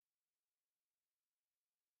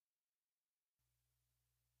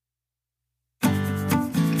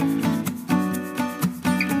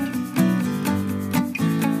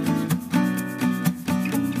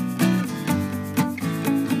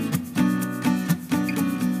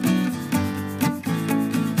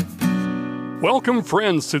Welcome,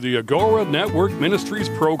 friends, to the Agora Network Ministries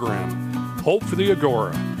program, Hope for the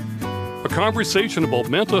Agora, a conversation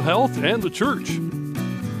about mental health and the church.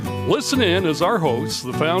 Listen in as our hosts,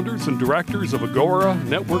 the founders and directors of Agora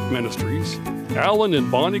Network Ministries, Alan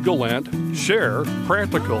and Bonnie Gallant, share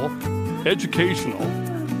practical, educational,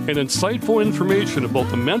 and insightful information about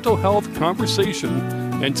the mental health conversation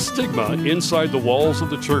and stigma inside the walls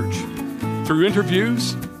of the church. Through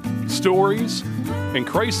interviews, stories, and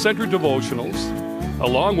Christ-centered devotionals,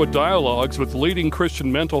 along with dialogues with leading Christian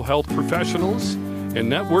mental health professionals and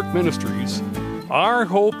network ministries, our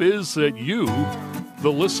hope is that you, the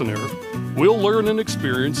listener, will learn and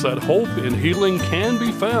experience that hope and healing can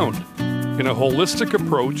be found in a holistic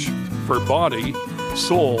approach for body,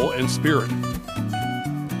 soul, and spirit.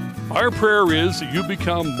 Our prayer is that you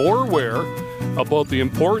become more aware about the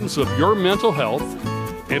importance of your mental health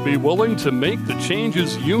and be willing to make the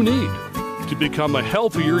changes you need to become a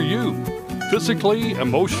healthier you, physically,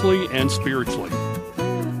 emotionally, and spiritually.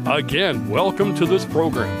 Again, welcome to this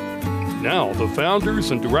program. Now, the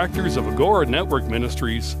founders and directors of Agora Network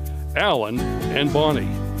Ministries, Alan and Bonnie.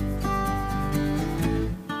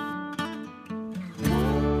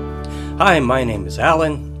 Hi, my name is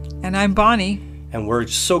Alan. And I'm Bonnie. And we're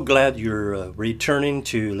so glad you're returning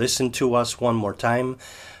to listen to us one more time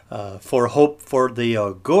for Hope for the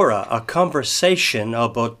Agora, a conversation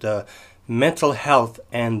about mental health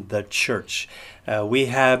and the church. We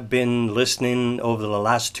have been listening over the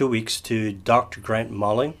last 2 weeks to Dr. Grant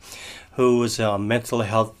Mulling, who was a mental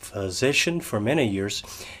health physician for many years,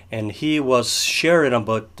 and he was sharing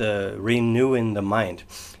about renewing the mind.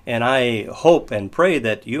 And I hope and pray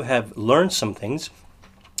that you have learned some things.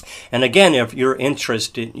 And again, if you're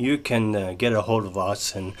interested, you can get a hold of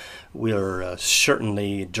us, and we'll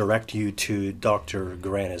certainly direct you to Dr.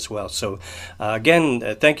 Grant as well. So again,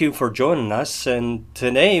 thank you for joining us. And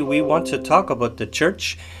today we want to talk about the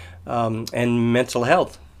church and mental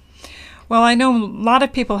health. Well, I know a lot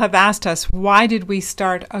of people have asked us, why did we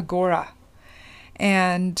start Agora?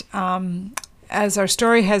 And as our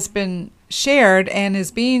story has been shared and is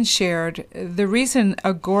being shared, the reason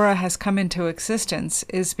Agora has come into existence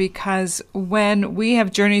is because when we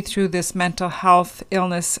have journeyed through this mental health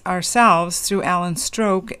illness ourselves through Alan's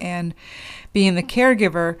stroke and being the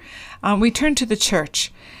caregiver, we turned to the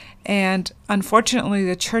church. And unfortunately,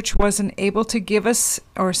 the church wasn't able to give us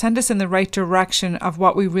or send us in the right direction of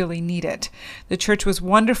what we really needed. The church was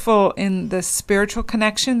wonderful in the spiritual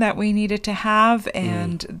connection that we needed to have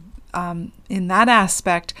and in that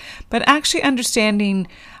aspect, but actually understanding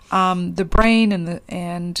the brain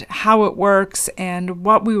and how it works and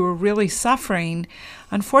what we were really suffering,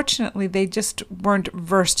 unfortunately, they just weren't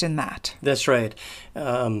versed in that. That's right.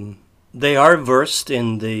 They are versed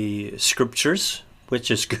in the scriptures, which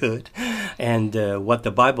is good, and what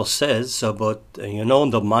the Bible says about,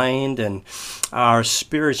 the mind and our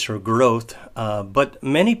spiritual growth. But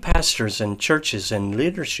many pastors and churches and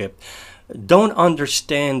leadership don't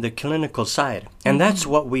understand the clinical side. And that's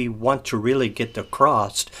what we want to really get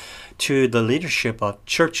across to the leadership of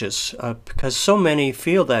churches, because so many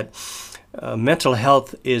feel that mental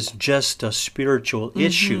health is just a spiritual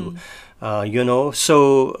issue,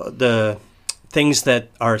 So the things that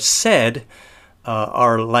are said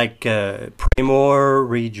are like pray more,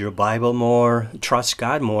 read your Bible more, trust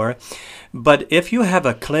God more. But if you have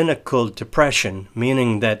a clinical depression,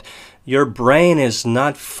 meaning that your brain is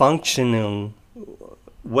not functioning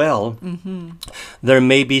well, there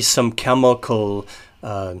may be some chemical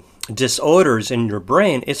disorders in your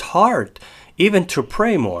brain, it's hard even to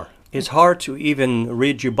pray more. It's hard to even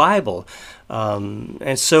read your Bible.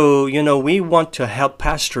 And so, we want to help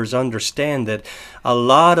pastors understand that a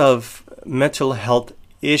lot of mental health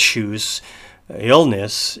issues,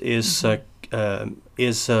 illness, is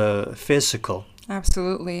physical.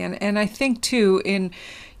 Absolutely. And I think, too,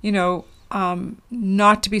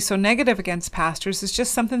 not to be so negative against pastors is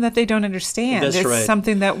just something that they don't understand. That's it's right.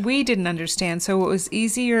 something that we didn't understand. So it was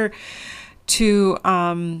easier to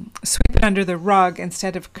sweep it under the rug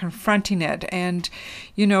instead of confronting it. And,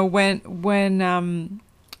 when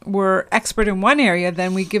we're expert in one area,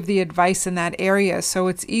 then we give the advice in that area. So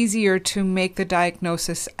it's easier to make the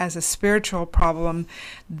diagnosis as a spiritual problem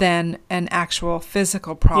than an actual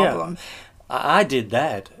physical problem. Yeah. I did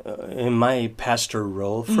that in my pastor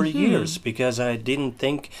role for years because I didn't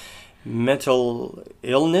think mental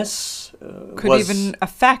illness could even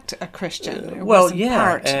affect a Christian. And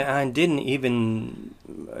I didn't even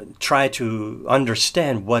try to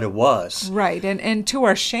understand what it was. Right, and to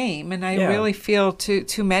our shame, and I Yeah. really feel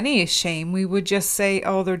to many shame, we would just say,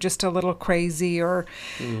 oh, they're just a little crazy, or,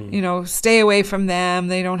 stay away from them,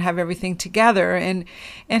 they don't have everything together. And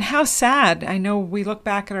how sad. I know we look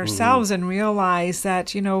back at ourselves and realize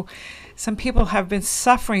that, some people have been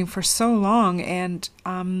suffering for so long, and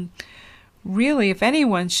really, if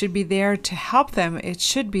anyone should be there to help them, it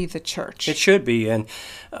should be the church. It should be. And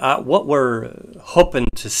what we're hoping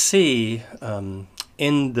to see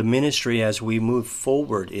in the ministry as we move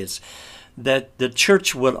forward is that the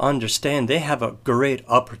church will understand they have a great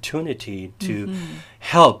opportunity to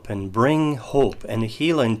help and bring hope and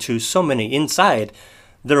healing to so many inside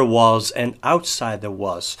their walls and outside the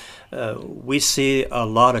walls. We see a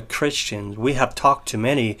lot of Christians. We have talked to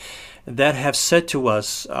many that have said to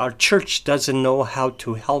us, our church doesn't know how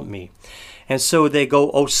to help me. And so they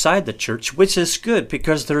go outside the church, which is good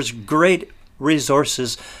because there's great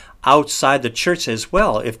resources outside the church as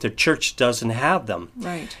well if the church doesn't have them.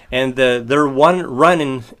 Right. And they're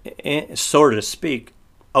running, so to speak,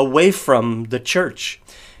 away from the church.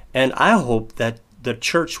 And I hope that the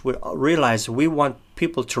church would realize we want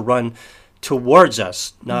people to run towards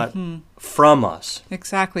us, not from us.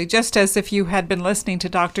 Exactly. Just as if you had been listening to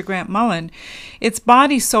Dr. Grant Mullen, it's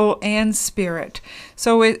body, soul, and spirit.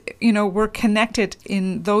 So we're connected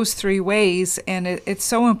in those three ways, and it's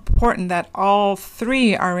so important that all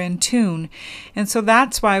three are in tune. And so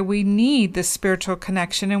that's why we need the spiritual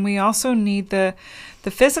connection, and we also need the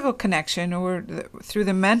physical connection, or through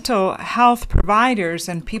the mental health providers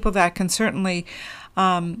and people that can certainly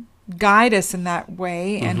guide us in that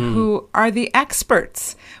way, and who are the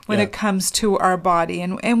experts when it comes to our body.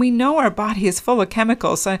 And we know our body is full of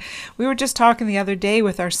chemicals. We were just talking the other day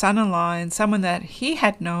with our son-in-law and someone that he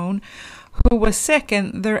had known who was sick,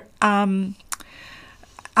 and their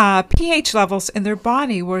pH levels in their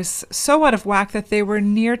body were so out of whack that they were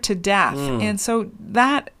near to death. And so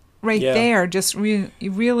that there just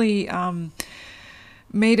really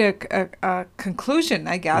made a conclusion,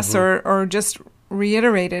 I guess, or just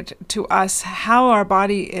reiterated to us how our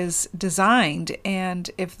body is designed.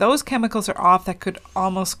 And if those chemicals are off, that could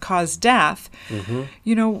almost cause death.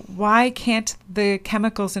 Why can't the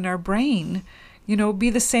chemicals in our brain be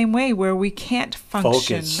the same way, where we can't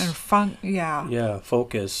function or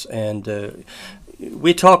focus. And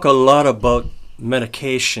we talk a lot about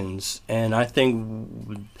medications, and I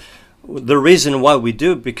think the reason why we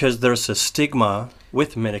do, because there's a stigma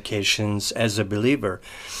with medications as a believer.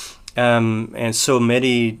 And so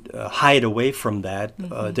many hide away from that.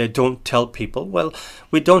 They don't tell people. Well,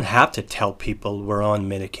 we don't have to tell people we're on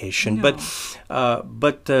medication, but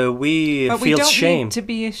we feel don't shame. Need to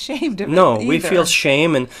be ashamed of it. No, either. we feel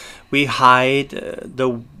shame, and we hide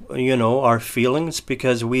our feelings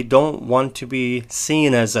because we don't want to be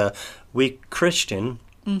seen as a weak Christian.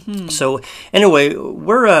 So anyway,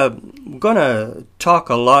 we're gonna talk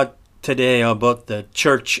a lot today about the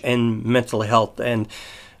church and mental health. And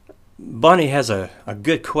Bonnie has a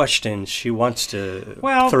good question she wants to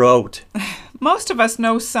throw out. Most of us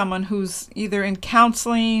know someone who's either in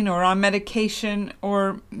counseling or on medication,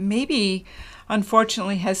 or maybe,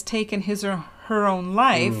 unfortunately, has taken his or her own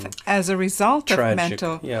life as a result of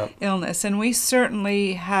mental illness. And we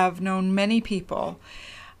certainly have known many people.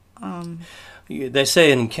 They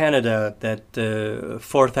say in Canada that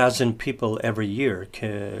 4,000 people every year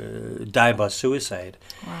die by suicide.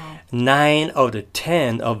 Wow. 9 out of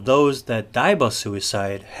 10 of those that die by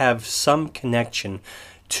suicide have some connection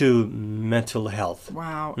to mental health.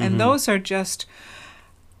 Wow. And those are just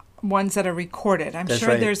ones that are recorded. I'm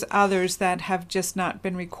sure there's others that have just not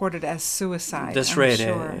been recorded as suicide. That's I'm right.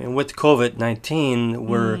 Sure. And with COVID-19,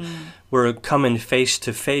 we're coming face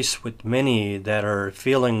to face with many that are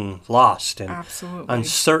feeling lost and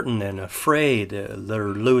uncertain and afraid. They're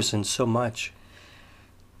losing so much.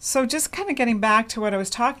 So just kind of getting back to what I was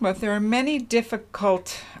talking about, there are many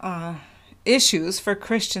difficult issues for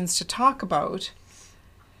Christians to talk about.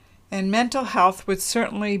 And mental health would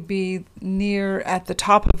certainly be near at the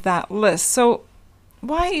top of that list. So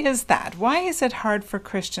why is that? Why is it hard for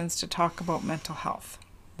Christians to talk about mental health?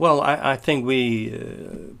 Well, I think we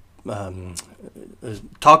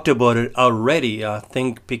talked about it already, I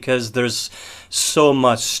think, because there's so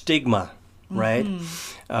much stigma, right?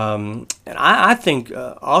 And I think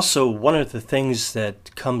also one of the things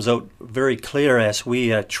that comes out very clear as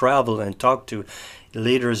we travel and talk to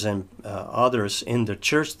leaders and others in the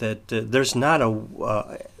church, that there's not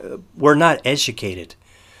we're not educated.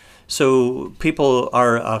 So people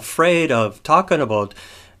are afraid of talking about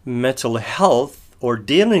mental health or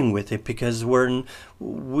dealing with it because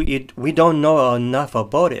we don't know enough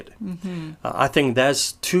about it. I think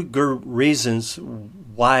that's two good reasons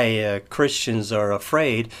why Christians are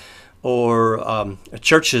afraid, or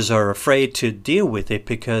churches are afraid to deal with it,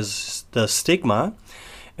 because the stigma,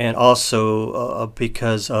 and also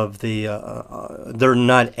because of the they're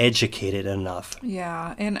not educated enough.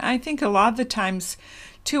 Yeah, and I think a lot of the times,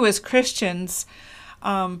 too, as Christians,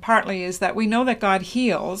 partly is that we know that God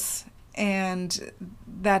heals, and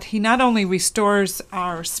that He not only restores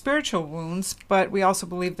our spiritual wounds, but we also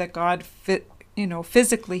believe that God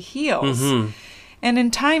physically heals. And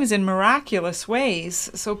in times in miraculous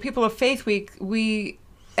ways. So people of faith, we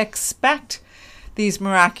expect these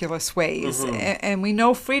miraculous ways, and we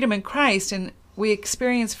know freedom in Christ, and we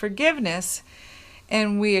experience forgiveness,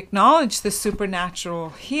 and we acknowledge the supernatural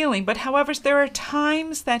healing. But however, there are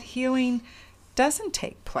times that healing doesn't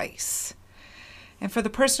take place. And for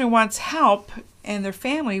the person who wants help and their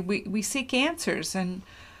family, we seek answers, and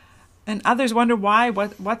others wonder why,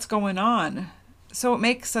 what's going on. So it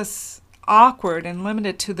makes us awkward and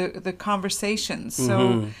limited to the conversations.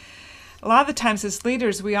 So a lot of the times as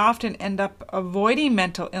leaders, we often end up avoiding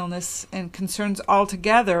mental illness and concerns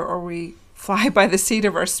altogether, or we fly by the seat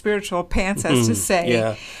of our spiritual pants, as to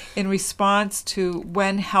say, in response to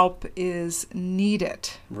when help is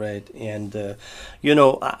needed. Right. And,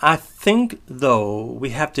 I think, though,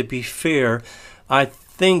 we have to be fair. I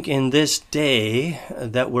think in this day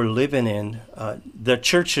that we're living in, the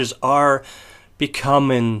churches are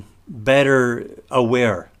becoming better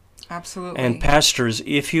aware. Absolutely. And pastors,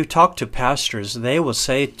 if you talk to pastors, they will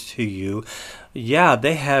say to you, yeah,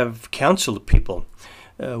 they have counseled people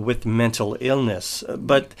with mental illness.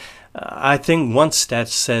 But I think one stat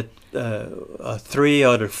said 3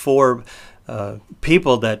 out of 4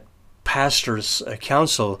 people that pastors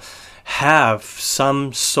counsel have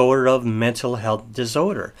some sort of mental health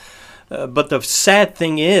disorder. But the sad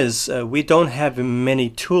thing is we don't have many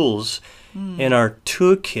tools in our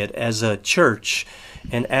toolkit as a church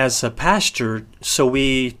and as a pastor, so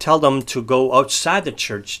we tell them to go outside the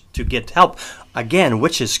church to get help, again,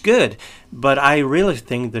 which is good, but I really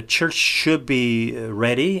think the church should be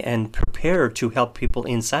ready and prepared to help people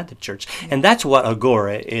inside the church. And that's what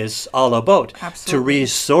Agora is all about. Absolutely. To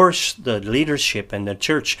resource the leadership and the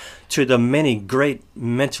church to the many great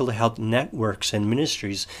mental health networks and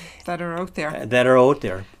ministries that are out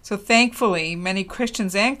there. So thankfully, many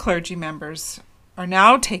Christians and clergy members are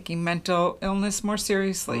now taking mental illness more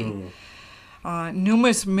seriously.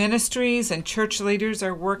 Numerous ministries and church leaders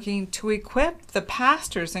are working to equip the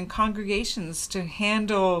pastors and congregations to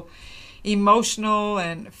handle emotional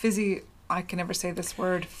and I can never say this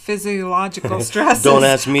word, physiological stresses. Don't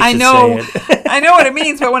ask me to say it. I know what it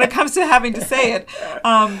means, but when it comes to having to say it.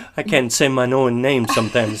 I can't say my own name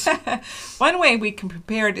sometimes. One way we can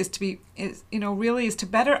prepare it is to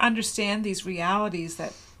better understand these realities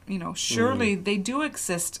that, surely they do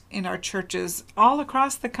exist in our churches all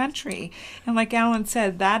across the country. And like Alan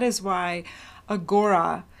said, that is why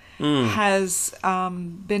Agora has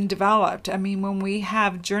been developed. I mean, when we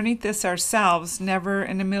have journeyed this ourselves, never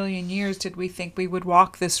in a million years did we think we would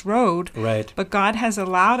walk this road. Right. But God has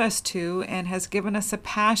allowed us to, and has given us a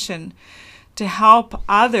passion to help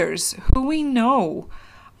others who we know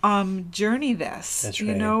journey this. That's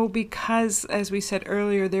right. Because as we said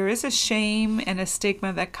earlier, there is a shame and a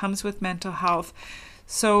stigma that comes with mental health.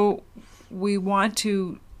 So we want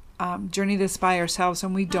to journey this by ourselves,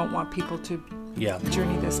 and we don't want people to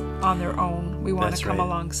journey this on their own. We want to come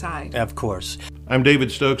alongside. Of course. I'm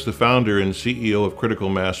David Stokes, the founder and CEO of Critical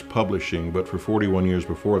Mass Publishing, but for 41 years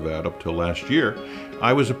before that, up till last year,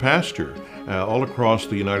 I was a pastor all across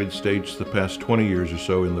the United States the past 20 years or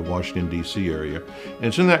so in the Washington, D.C. area. And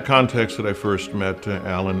it's in that context that I first met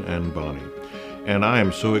Alan and Bonnie. And I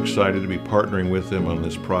am so excited to be partnering with them on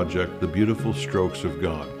this project, The Beautiful Strokes of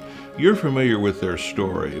God. You're familiar with their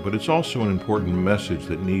story, but it's also an important message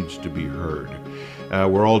that needs to be heard.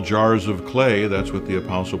 We're all jars of clay, that's what the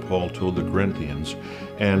Apostle Paul told the Corinthians,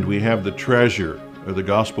 and we have the treasure, or the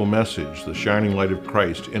gospel message, the shining light of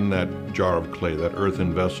Christ in that jar of clay, that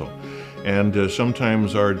earthen vessel. And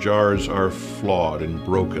sometimes our jars are flawed and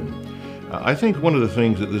broken. I think one of the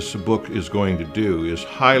things that this book is going to do is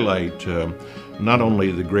highlight not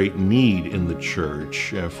only the great need in the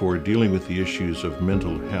church for dealing with the issues of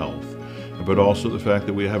mental health, but also the fact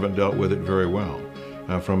that we haven't dealt with it very well.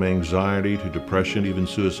 From anxiety to depression, even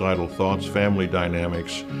suicidal thoughts, family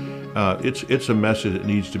dynamics. It's a message that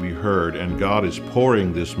needs to be heard, and God is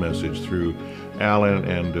pouring this message through Alan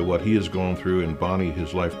and what he has gone through, and Bonnie,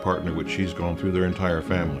 his life partner, which she's gone through, their entire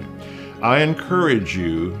family. I encourage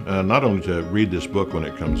you not only to read this book when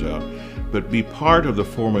it comes out, but be part of the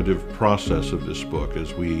formative process of this book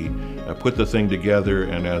as we put the thing together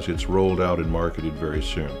and as it's rolled out and marketed very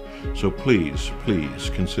soon. So please, please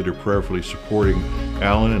consider prayerfully supporting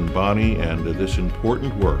Alan and Bonnie and this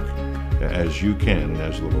important work as you can and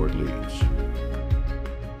as the Lord leads.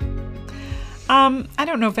 I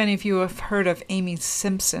don't know if any of you have heard of Amy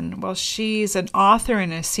Simpson. Well, she's an author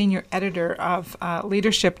and a senior editor of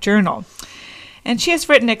Leadership Journal. And she has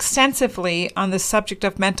written extensively on the subject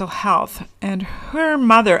of mental health. And her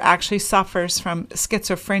mother actually suffers from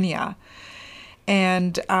schizophrenia.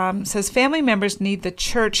 And says family members need the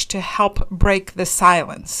church to help break the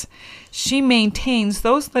silence. She maintains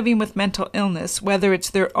those living with mental illness, whether it's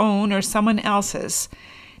their own or someone else's,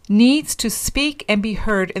 needs to speak and be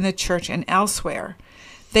heard in the church and elsewhere.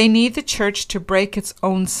 They need the church to break its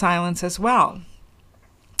own silence as well.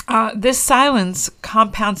 This silence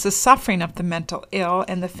compounds the suffering of the mental ill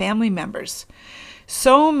and the family members.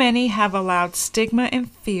 So many have allowed stigma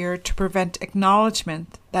and fear to prevent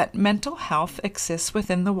acknowledgement that mental health exists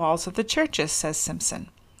within the walls of the churches, says Simpson.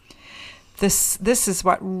 This is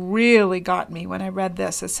what really got me when I read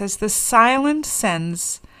this. It says, the silence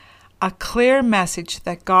sends a clear message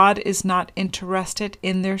that God is not interested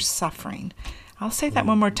in their suffering. I'll say that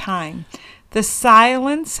one more time. The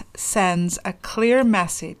silence sends a clear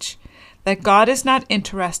message that God is not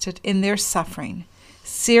interested in their suffering.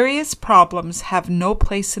 Serious problems have no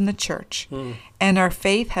place in the church, and our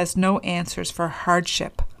faith has no answers for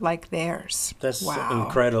hardship like theirs. That's wow.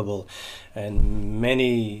 Incredible. And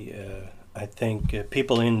many, I think,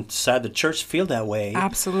 people inside the church feel that way.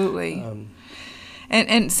 Absolutely.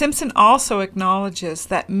 And Simpson also acknowledges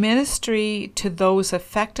that ministry to those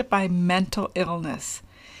affected by mental illness,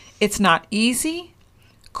 it's not easy,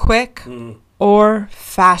 quick, or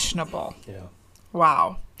fashionable. Yeah.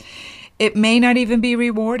 Wow. It may not even be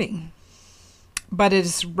rewarding, but it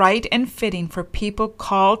is right and fitting for people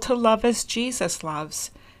called to love as Jesus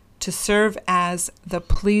loves, to serve as the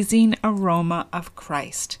pleasing aroma of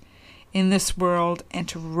Christ in this world and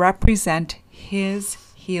to represent His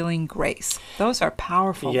healing grace. Those are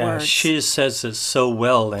powerful words. She says it so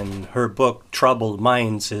well, and her book, Troubled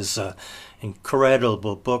Minds, is an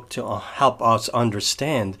incredible book to help us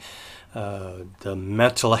understand the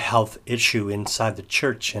mental health issue inside the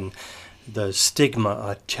church and the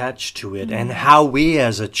stigma attached to it, and how we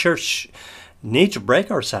as a church need to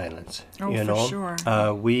break our silence.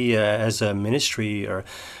 Sure. We as a ministry are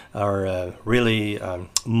really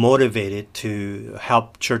motivated to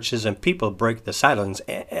help churches and people break the silence.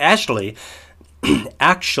 Actually,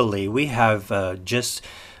 we have just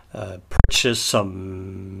purchased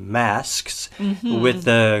some masks with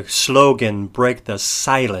the slogan "Break the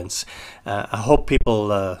Silence." I hope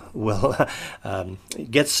people will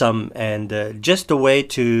get some, and just a way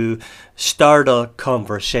to start a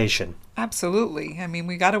conversation. Absolutely. I mean,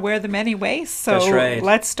 we got to wear them anyway, so That's right.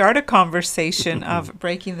 Let's start a conversation of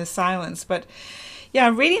breaking the silence. But yeah,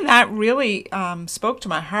 reading that really spoke to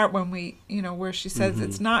my heart when where she says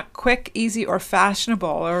it's not quick, easy, or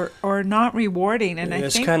fashionable, or not rewarding. And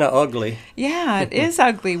It's I think kind of ugly. Yeah, it is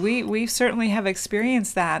ugly. We certainly have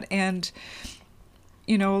experienced that. And,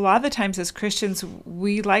 a lot of the times as Christians,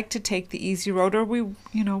 we like to take the easy road, or we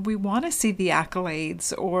want to see the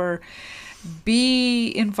accolades or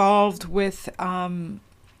be involved with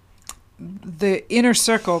the inner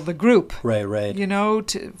circle, the group. Right.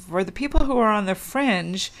 For the people who are on the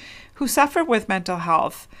fringe, who suffer with mental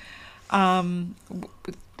health, a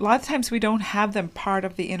lot of times we don't have them part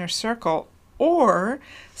of the inner circle, or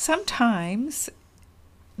sometimes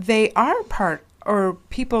they are part, or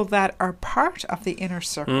people that are part of the inner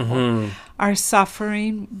circle are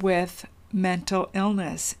suffering with mental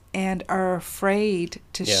illness and are afraid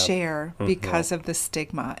to share because of the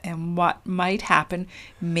stigma and what might happen.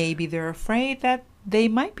 Maybe they're afraid that they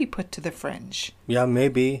might be put to the fringe. Yeah,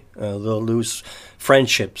 maybe they'll lose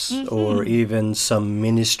friendships or even some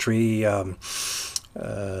ministry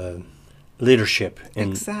leadership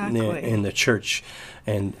in the church,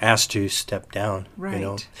 and asked to step down.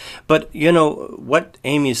 Right. But what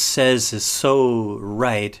Amy says is so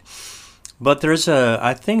right. But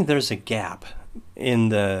I think there's a gap in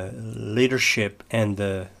the leadership and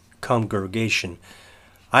the congregation.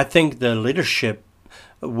 I think the leadership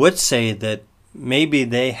would say that maybe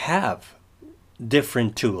they have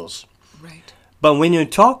different tools. Right. But when you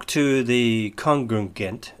talk to the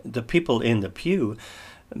congregant, the people in the pew,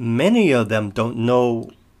 many of them don't know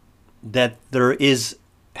that there is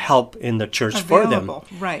help in the church available for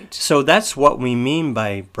them. Right. So that's what we mean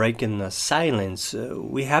by breaking the silence.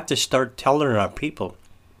 We have to start telling our people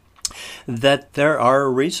that there are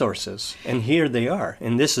resources, and here they are,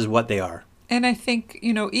 and this is what they are. And I think,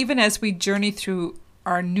 even as we journey through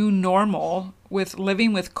our new normal with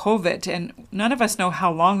living with COVID, and none of us know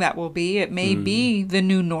how long that will be. It may be the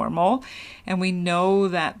new normal, and we know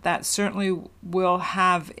that certainly will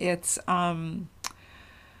have its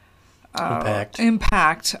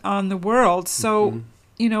impact on the world. So,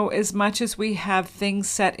 as much as we have things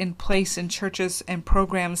set in place in churches and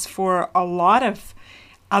programs for a lot of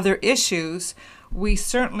other issues, we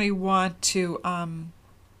certainly want to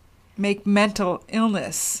make mental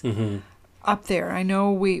illness up there. I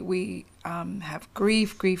know we have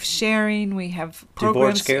grief sharing, we have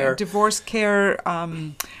programs, divorce care,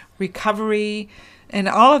 recovery, and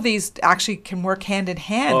all of these actually can work hand in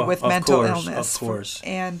hand with mental illness. Of course.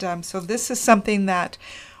 And so this is something that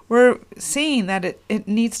we're seeing that it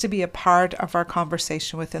needs to be a part of our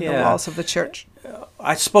conversation within the walls of the church.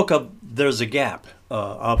 I spoke of there's a gap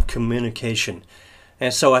of communication.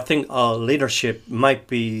 And so I think leadership might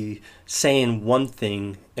be saying one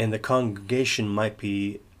thing and the congregation might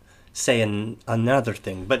be saying another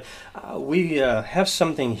thing. But we have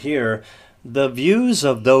something here, the views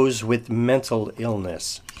of those with mental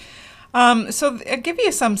illness. So I'll give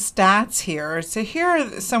you some stats here. So here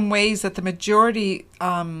are some ways that the majority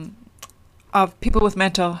of people with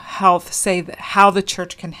mental health say that how the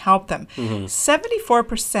church can help them.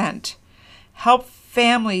 74% help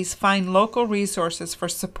families find local resources for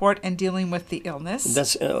support and dealing with the illness.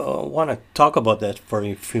 I want to talk about that for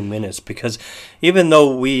a few minutes, because even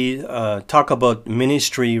though we talk about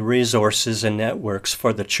ministry resources and networks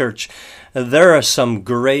for the church, there are some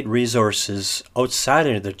great resources outside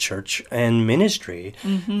of the church and ministry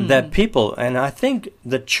that people, and I think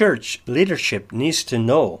the church leadership needs to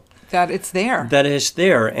know that it's there. That it's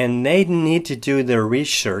there, and they need to do their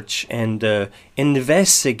research and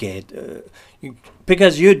investigate.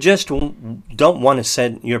 Because you just don't want to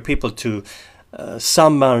send your people to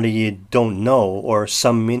somebody you don't know or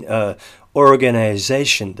some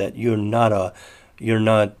organization that you're not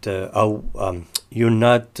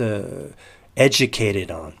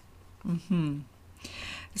educated on.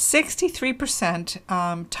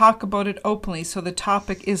 63% talk about it openly, so the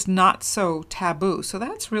topic is not so taboo. So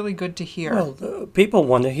that's really good to hear. Well, people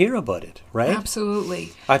want to hear about it, right?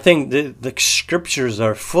 Absolutely. I think the scriptures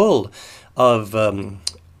are full of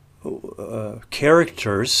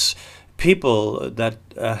characters, people that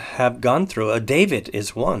have gone through. David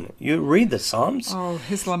is one. You read the Psalms. Oh,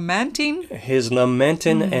 his lamenting.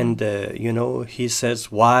 And he says,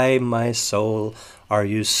 "Why, my soul, are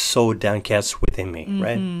you so downcast within me?"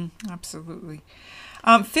 Right? Absolutely.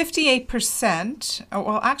 58%,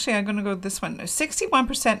 well, actually, I'm going to go with this one.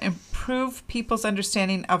 61% improve people's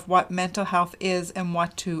understanding of what mental health is and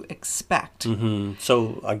what to expect.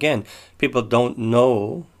 So, again, people don't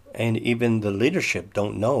know, and even the leadership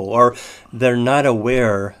don't know, or they're not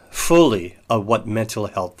aware fully of what mental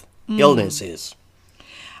health illness is.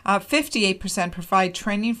 58% provide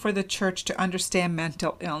training for the church to understand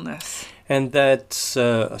mental illness. And that's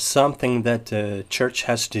something that the church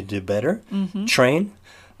has to do better, train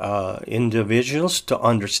individuals to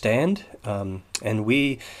understand. And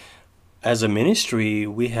we, as a ministry,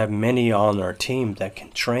 we have many on our team that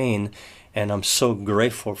can train, and I'm so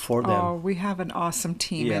grateful for them. Oh, we have an awesome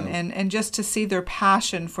team, and just to see their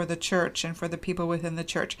passion for the church and for the people within the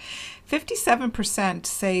church. 57%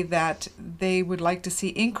 say that they would like to see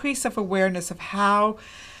increase of awareness of how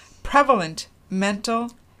prevalent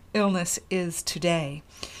mental illness is today.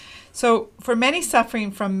 So for many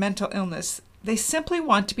suffering from mental illness, they simply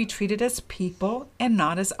want to be treated as people and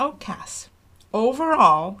not as outcasts.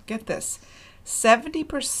 Overall, get this,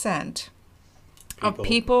 70% of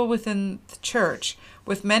people within the church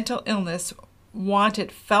with mental illness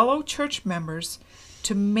wanted fellow church members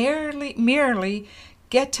to merely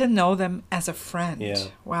get to know them as a friend. Yeah.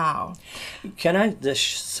 Wow. Can I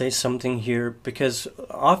just say something here? Because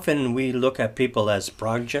often we look at people as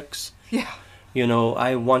projects. Yeah.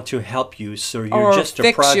 I want to help you, so you're just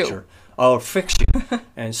a project. Or fix you.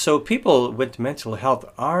 And so people with mental health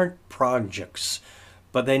aren't projects,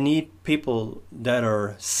 but they need people that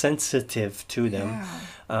are sensitive to them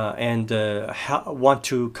and want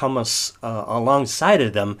to come alongside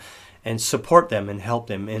of them and support them and help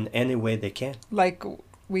them in any way they can. Like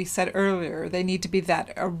we said earlier, they need to be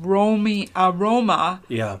that aroma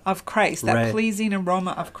of Christ, that pleasing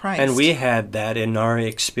aroma of Christ. And we had that in our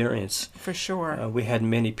experience. For sure. We had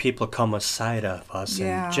many people come aside of us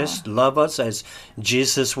and just love us as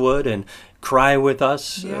Jesus would, and cry with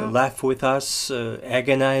us, laugh with us,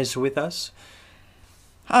 agonize with us.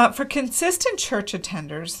 For consistent church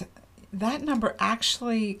attenders, that number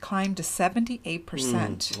actually climbed to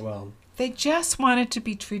 78%. Well, they just wanted to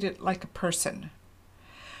be treated like a person.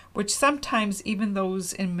 which sometimes even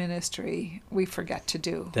those in ministry we forget to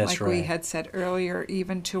do. That's like right. we had said earlier,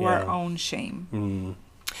 even to our own shame.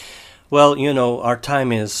 Well, our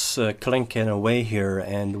time is clinking away here,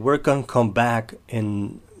 and we're going to come back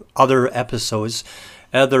in other episodes,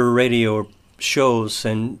 other radio shows,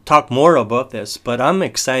 and talk more about this. But I'm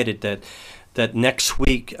excited that next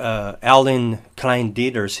week, Alan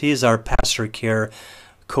Klein-Dieters, he's our pastor care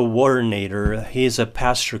coordinator. He's a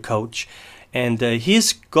pastor coach, and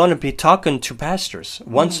he's going to be talking to pastors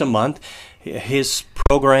once a month. His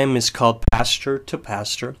program is called Pastor to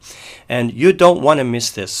Pastor, and you don't want to miss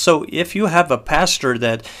this. So if you have a pastor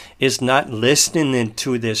that is not listening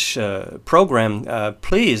to this program,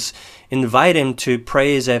 please invite him to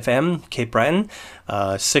Praise FM, Cape Breton,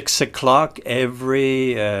 6 o'clock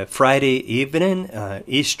every Friday evening,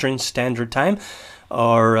 Eastern Standard Time,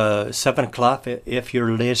 or 7 o'clock if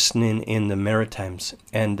you're listening in the Maritimes.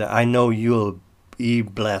 And I know you'll be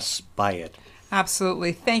blessed by it.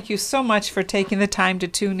 Absolutely. Thank you so much for taking the time to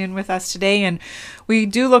tune in with us today. And we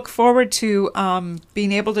do look forward to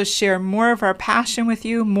being able to share more of our passion with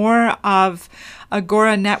you, more of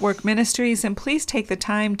Agora Network Ministries. And please take the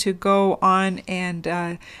time to go on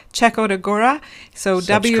and check out Agora. So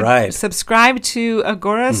subscribe to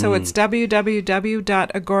Agora. So it's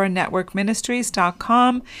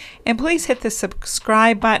www.agoranetworkministries.com. And please hit the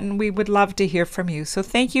subscribe button. We would love to hear from you. So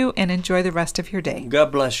thank you and enjoy the rest of your day.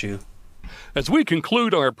 God bless you. As we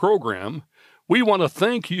conclude our program, we want to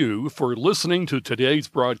thank you for listening to today's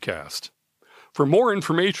broadcast. For more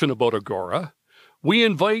information about Agora, we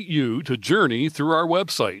invite you to journey through our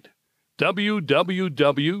website,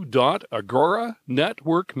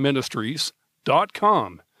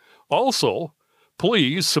 www.agoranetworkministries.com. Also,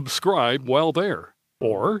 please subscribe while there,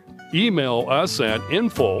 or email us at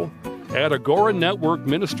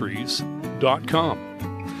info@agoranetworkministries.com.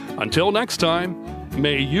 Until next time,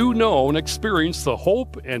 may you know and experience the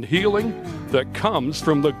hope and healing that comes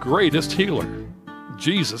from the greatest healer,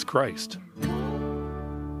 Jesus Christ.